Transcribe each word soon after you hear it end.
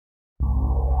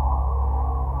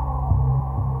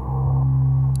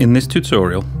In this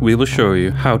tutorial, we will show you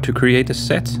how to create a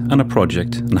set and a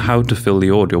project and how to fill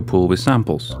the audio pool with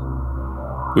samples.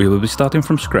 We will be starting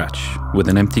from scratch with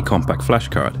an empty compact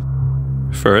flashcard.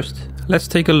 First, let's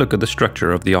take a look at the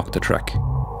structure of the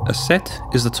Octatrack. A set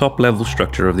is the top level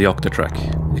structure of the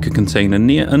Octatrack. It can contain a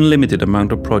near unlimited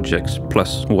amount of projects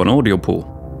plus one audio pool.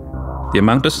 The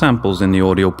amount of samples in the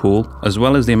audio pool, as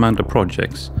well as the amount of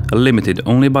projects, are limited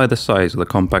only by the size of the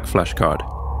compact flashcard.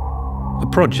 A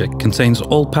project contains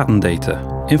all pattern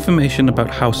data, information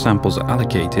about how samples are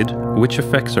allocated, which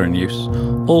effects are in use,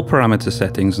 all parameter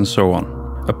settings and so on.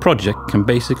 A project can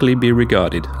basically be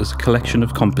regarded as a collection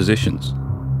of compositions.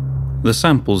 The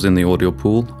samples in the audio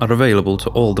pool are available to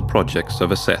all the projects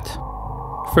of a set.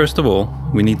 First of all,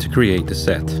 we need to create a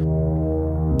set.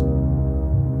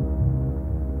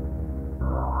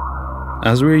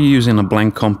 As we're using a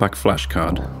blank compact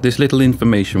flashcard, this little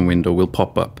information window will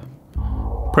pop up.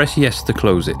 Press yes to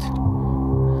close it.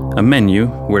 A menu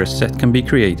where a set can be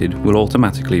created will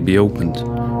automatically be opened.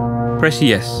 Press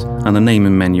yes and the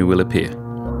naming menu will appear.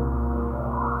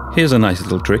 Here's a nice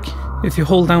little trick. If you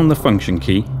hold down the function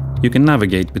key, you can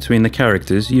navigate between the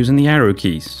characters using the arrow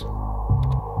keys.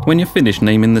 When you're finished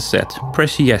naming the set,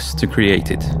 press yes to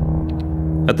create it.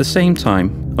 At the same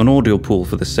time, an audio pool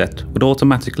for the set would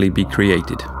automatically be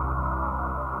created.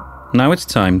 Now it's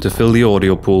time to fill the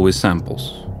audio pool with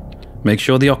samples. Make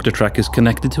sure the Octatrack is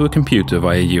connected to a computer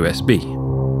via USB.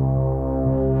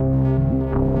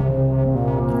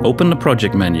 Open the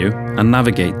project menu and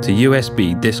navigate to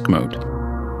USB disk mode.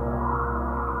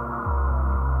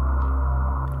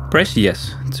 Press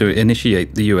yes to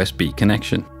initiate the USB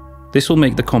connection. This will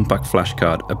make the compact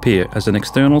flashcard appear as an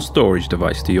external storage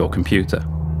device to your computer.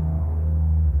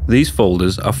 These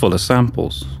folders are full of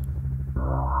samples.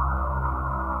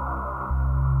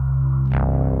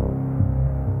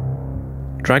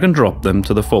 Drag and drop them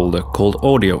to the folder called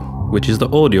Audio, which is the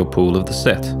audio pool of the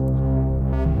set.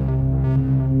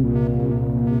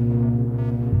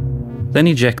 Then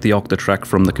eject the Octatrack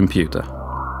from the computer.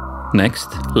 Next,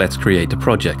 let's create a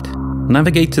project.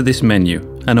 Navigate to this menu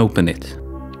and open it.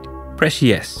 Press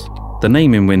yes. The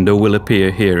naming window will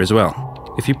appear here as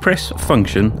well. If you press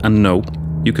Function and No,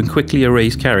 you can quickly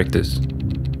erase characters.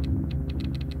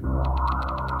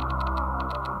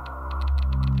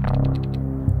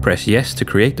 Press yes to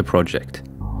create the project.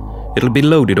 It'll be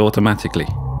loaded automatically.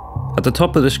 At the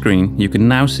top of the screen, you can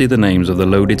now see the names of the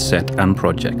loaded set and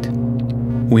project.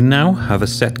 We now have a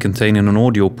set containing an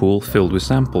audio pool filled with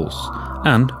samples,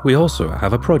 and we also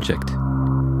have a project.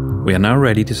 We are now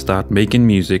ready to start making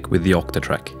music with the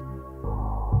Octatrack.